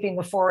about sweeping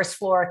the forest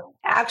floor.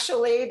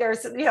 Actually,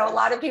 there's a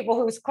lot of people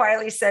who's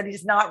quietly said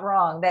he's not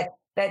wrong, that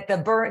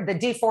the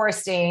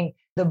deforesting,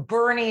 the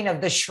burning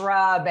of the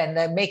shrub, and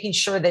the making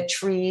sure that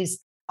trees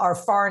are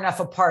far enough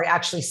apart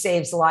actually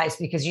saves lives,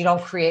 because you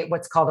don't create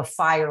what's called a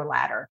fire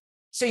ladder.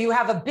 So you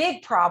have a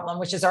big problem,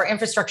 which is our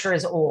infrastructure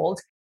is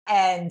old,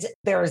 and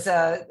there's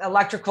a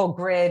electrical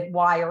grid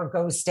wire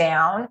goes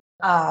down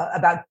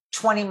about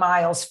 20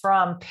 miles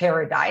from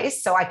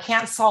Paradise. So I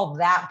can't solve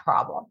that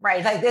problem,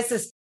 right? Like, this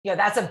is,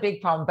 that's a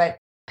big problem. But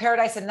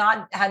Paradise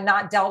had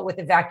not dealt with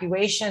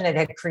evacuation. It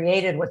had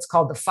created what's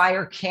called the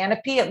fire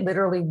canopy. It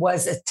literally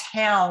was a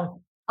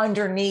town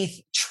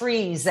underneath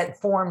trees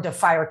that formed a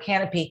fire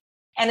canopy.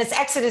 And its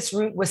exodus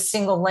route was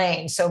single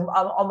lane. So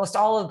almost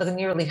all of the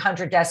nearly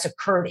 100 deaths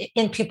occurred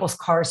in people's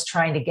cars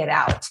trying to get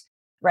out.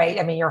 right?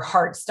 I mean, your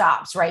heart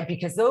stops, right?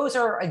 Because those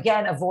are,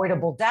 again,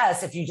 avoidable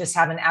deaths if you just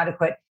have an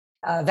adequate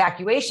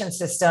evacuation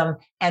system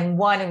and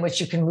one in which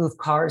you can move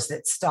cars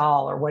that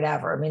stall or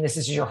whatever. I mean, this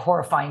is your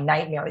horrifying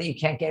nightmare that you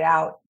can't get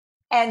out.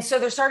 And so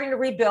they're starting to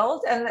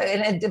rebuild and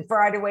in a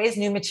variety of ways,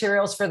 new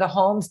materials for the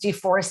homes,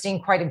 deforesting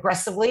quite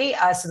aggressively.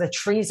 So the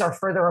trees are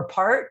further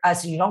apart,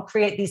 so you don't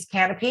create these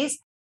canopies,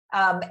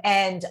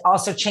 and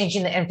also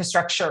changing the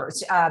infrastructure,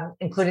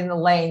 including the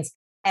lanes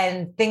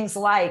and things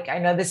like, I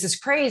know this is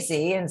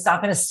crazy and it's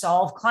not going to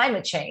solve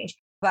climate change,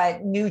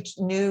 but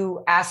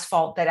new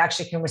asphalt that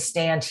actually can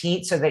withstand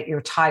heat so that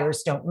your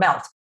tires don't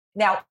melt.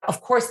 Now,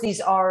 of course, these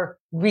are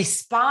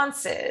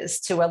responses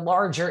to a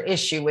larger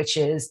issue, which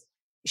is,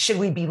 should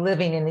we be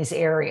living in these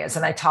areas?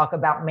 And I talk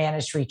about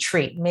managed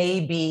retreat.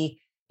 Maybe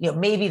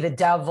the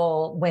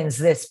devil wins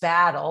this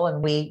battle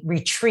and we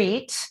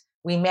retreat,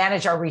 we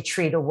manage our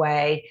retreat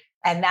away,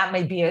 and that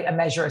may be a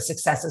measure of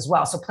success as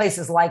well. So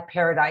places like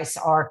Paradise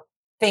are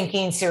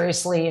thinking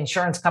seriously,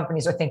 insurance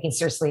companies are thinking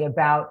seriously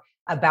about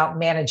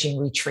managing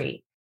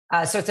retreat.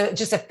 So it's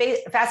just a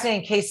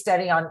fascinating case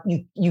study on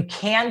you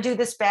can do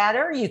this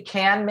better, you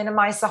can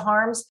minimize the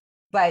harms,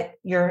 but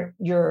you're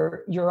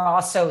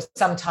also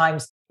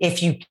sometimes,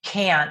 if you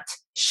can't,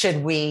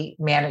 should we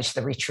manage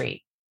the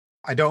retreat?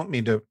 I don't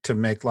mean to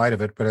make light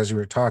of it, but as you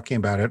were talking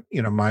about it,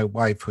 my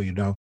wife,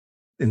 who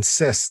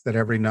insists that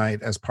every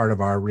night as part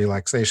of our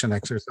relaxation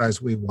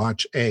exercise, we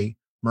watch a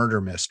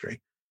murder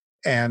mystery.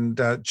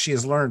 And she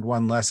has learned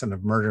one lesson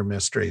of murder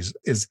mysteries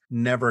is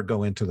never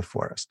go into the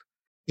forest.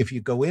 If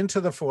you go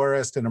into the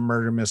forest in a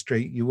murder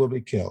mystery, you will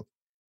be killed.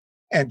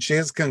 And she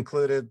has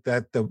concluded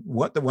that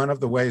one of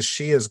the ways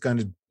she is going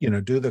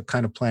to, do the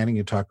kind of planning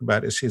you talk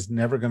about is she's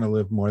never going to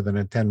live more than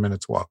a 10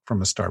 minutes walk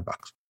from a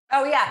Starbucks.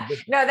 Oh yeah,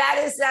 no,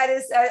 that is,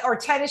 or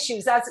tennis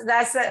shoes. I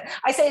say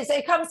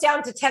it comes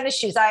down to tennis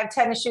shoes. I have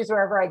tennis shoes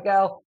wherever I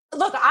go.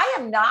 Look, I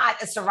am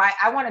not a survivor.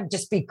 I want to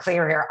just be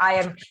clear here. I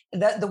am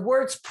the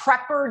words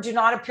prepper do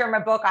not appear in my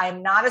book. I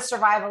am not a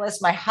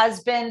survivalist. My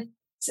husband,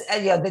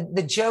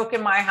 the joke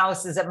in my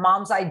house is that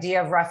mom's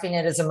idea of roughing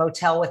it is a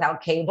motel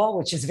without cable,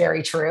 which is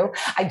very true.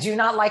 I do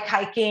not like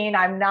hiking.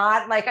 I'm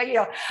not like,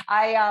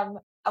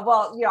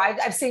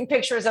 I've seen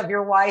pictures of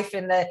your wife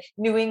in the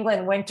New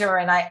England winter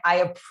and I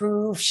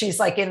approve. She's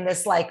like in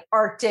this like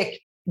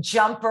Arctic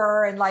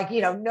jumper and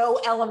no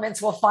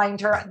elements will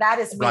find her. That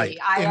is me. Right.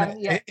 I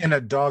am in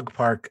a dog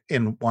park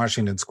in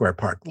Washington Square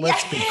Park.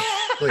 Let's be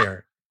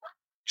clear.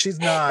 She's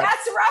not.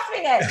 That's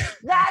roughing it.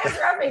 That is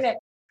roughing it.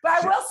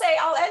 But I will say,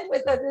 I'll end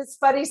with this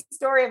funny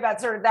story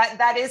about sort of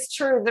that is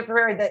true. The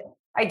prairie that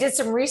I did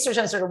some research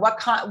on sort of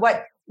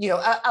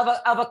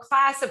of a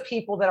class of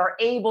people that are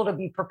able to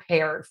be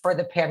prepared for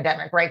the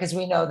pandemic, right? Because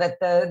we know that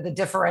the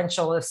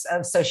differential of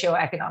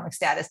socioeconomic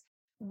status.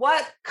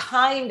 What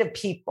kind of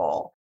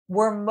people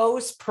were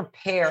most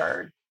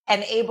prepared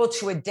and able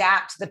to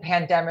adapt to the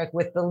pandemic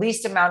with the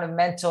least amount of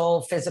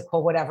mental,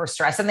 physical, whatever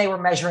stress? And they were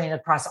measuring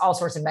across all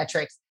sorts of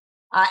metrics.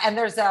 And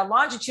there's a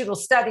longitudinal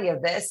study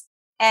of this.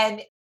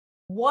 And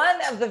one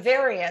of the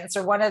variants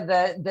or one of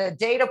the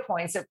data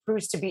points that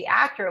proves to be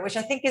accurate, which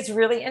I think is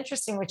really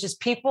interesting, which is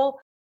people,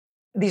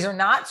 these are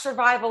not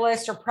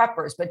survivalists or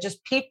preppers, but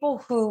just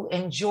people who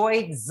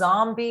enjoyed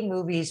zombie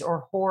movies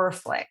or horror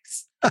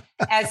flicks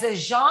as a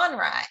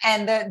genre.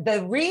 And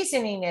the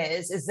reasoning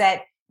is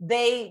that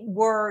they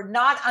were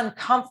not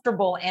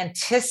uncomfortable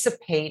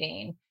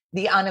anticipating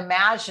the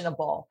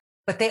unimaginable,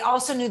 but they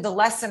also knew the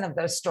lesson of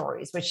those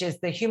stories, which is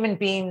the human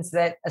beings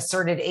that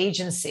asserted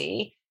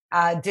agency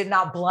did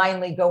not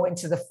blindly go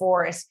into the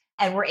forest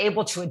and were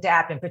able to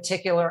adapt, in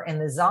particular in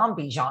the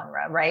zombie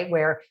genre, right?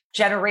 Where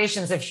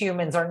generations of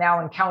humans are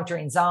now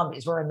encountering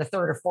zombies. We're in the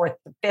third or fourth,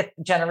 fifth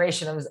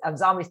generation of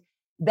zombies,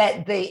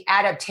 that the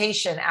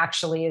adaptation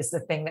actually is the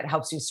thing that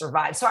helps you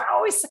survive. So I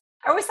always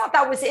thought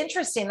that was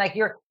interesting. Like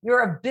your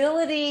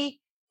ability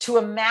to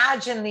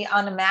imagine the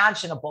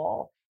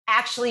unimaginable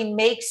actually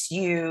makes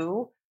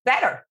you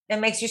better. It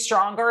makes you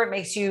stronger. It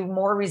makes you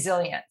more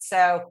resilient.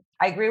 So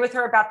I agree with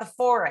her about the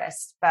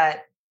forest,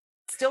 but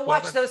still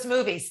watch those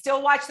movies.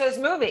 Still watch those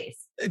movies.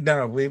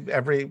 No, we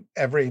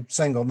every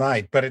single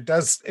night. But it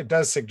does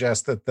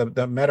suggest that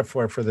the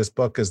metaphor for this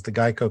book is the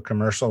Geico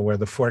commercial where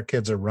the four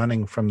kids are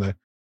running from the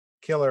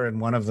killer, and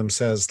one of them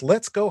says,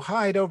 "Let's go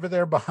hide over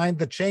there behind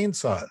the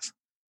chainsaws."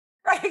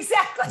 Right,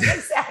 exactly.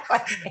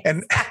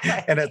 and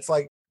it's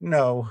like,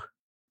 no,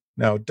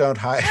 don't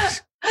hide.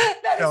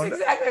 That is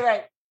exactly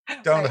right.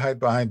 Don't hide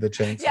behind the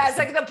chainsaw. Yeah, it's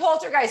like the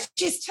poltergeist.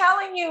 She's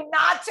telling you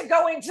not to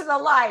go into the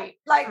light.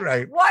 Like,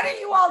 What are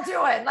you all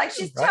doing? Like,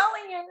 she's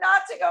telling you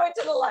not to go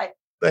into the light.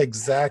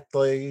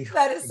 Exactly.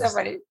 That is so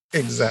funny.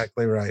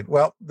 Exactly right.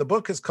 Well, the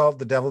book is called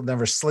The Devil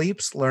Never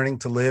Sleeps, Learning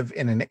to Live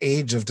in an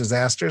Age of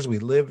Disasters. We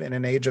live in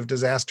an age of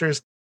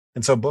disasters.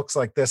 And so books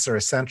like this are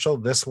essential.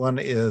 This one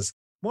is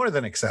more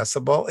than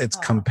accessible. It's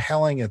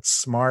compelling. It's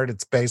smart.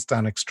 It's based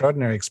on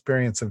extraordinary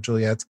experience of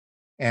Juliette's.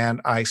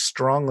 And I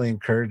strongly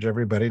encourage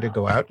everybody to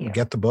go out and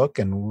get the book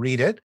and read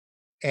it.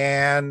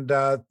 And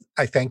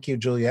I thank you,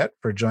 Juliette,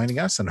 for joining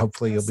us. And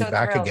hopefully you'll be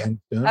back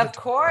again soon. Of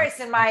course,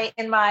 in my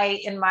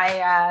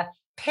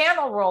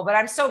panel role, but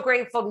I'm so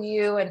grateful to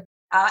you. And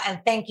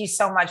thank you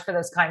so much for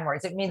those kind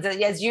words. It means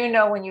that, as you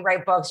know, when you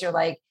write books, you're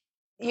like,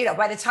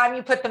 by the time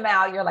you put them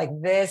out, you're like,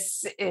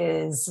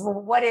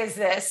 what is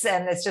this?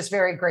 And it's just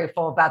very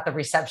grateful about the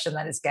reception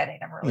that it's getting.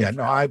 I'm really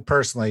proud. I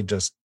personally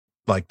just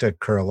like to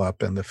curl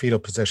up in the fetal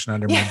position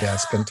under my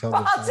desk until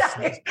I'll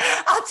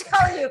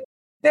tell you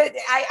that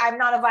I'm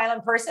not a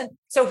violent person.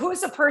 So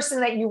who's the person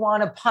that you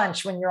want to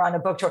punch when you're on a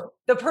book tour?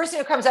 The person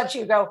who comes up to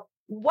you and go,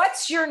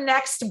 what's your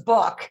next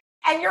book?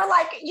 And you're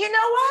like, you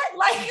know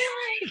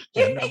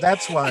what?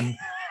 That's one.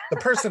 The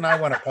person I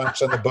want to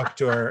punch on the book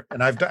tour,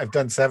 and I've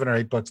done 7 or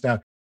 8 books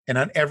now, and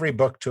on every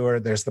book tour,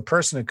 there's the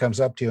person who comes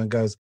up to you and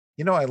goes,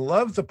 I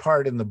love the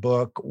part in the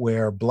book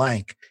where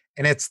blank,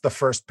 and it's the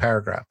first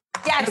paragraph.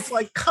 Yes. And it's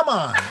like, come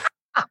on.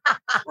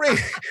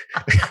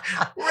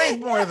 read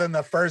more than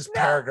the first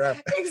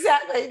paragraph.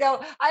 Exactly.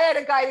 I had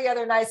a guy the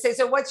other night say,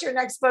 so what's your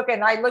next book?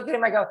 And I looked at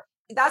him, I go,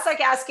 that's like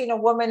asking a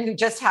woman who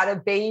just had a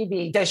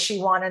baby, does she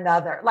want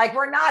another? Like,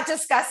 we're not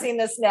discussing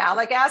this now.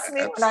 Like, ask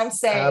me what I'm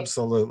saying.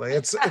 Absolutely.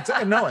 It's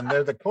no, and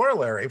they're the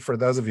corollary for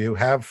those of you who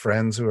have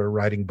friends who are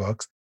writing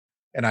books,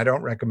 and I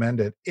don't recommend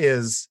it,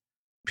 is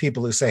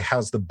people who say,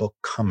 how's the book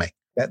coming?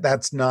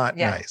 That's not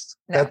nice.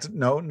 No. That's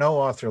no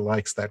author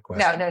likes that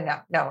question.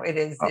 No. It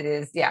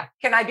is. Yeah.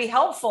 Can I be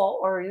helpful,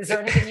 or is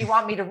there anything you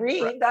want me to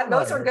read?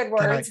 Those are good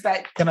words,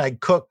 can I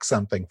cook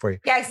something for you?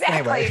 Yeah, exactly.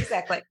 Anyway,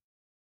 exactly.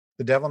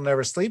 The Devil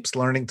Never Sleeps,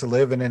 Learning to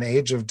Live in an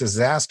Age of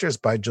Disasters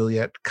by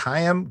Juliette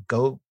Kayyem.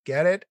 Go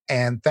get it.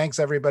 And thanks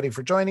everybody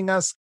for joining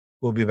us.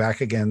 We'll be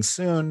back again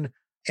soon.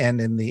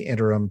 And in the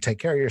interim, take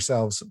care of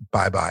yourselves.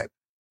 Bye-bye.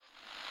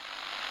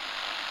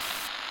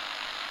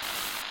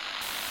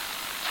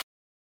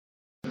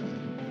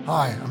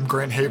 Hi, I'm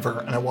Grant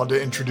Haver, and I wanted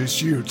to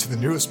introduce you to the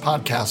newest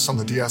podcast on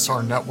the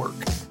DSR network,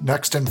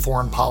 Next in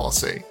Foreign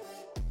Policy.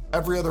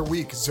 Every other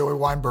week, Zoe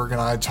Weinberg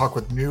and I talk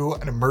with new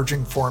and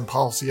emerging foreign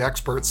policy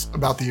experts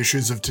about the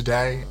issues of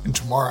today and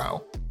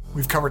tomorrow.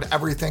 We've covered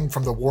everything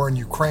from the war in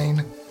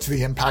Ukraine to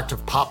the impact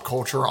of pop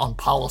culture on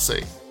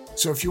policy.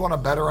 So if you want to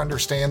better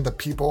understand the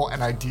people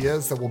and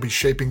ideas that will be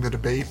shaping the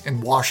debate in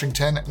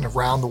Washington and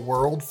around the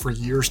world for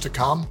years to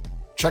come,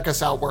 check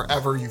us out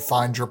wherever you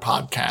find your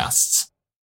podcasts.